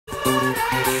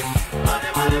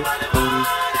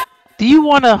Do you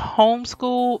want to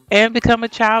homeschool and become a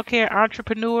childcare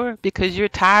entrepreneur because you're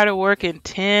tired of working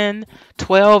 10,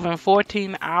 12, and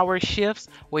 14-hour shifts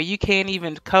where you can't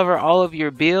even cover all of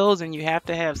your bills and you have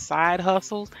to have side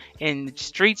hustles and the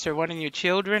streets are running your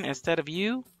children instead of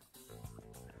you?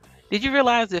 Did you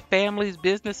realize that families,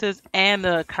 businesses, and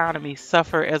the economy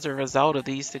suffer as a result of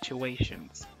these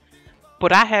situations?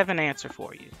 But I have an answer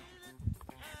for you.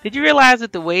 Did you realize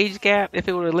that the wage gap, if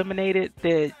it were eliminated,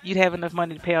 that you'd have enough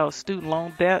money to pay off student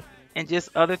loan debt and just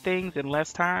other things in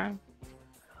less time?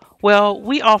 Well,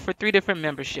 we offer three different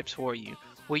memberships for you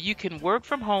where you can work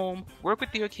from home, work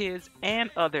with your kids and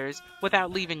others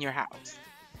without leaving your house.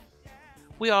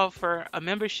 We offer a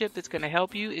membership that's going to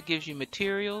help you. It gives you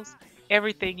materials,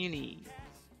 everything you need.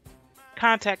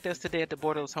 Contact us today at the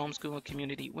Borderless Homeschooling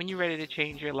Community when you're ready to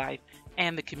change your life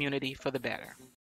and the community for the better.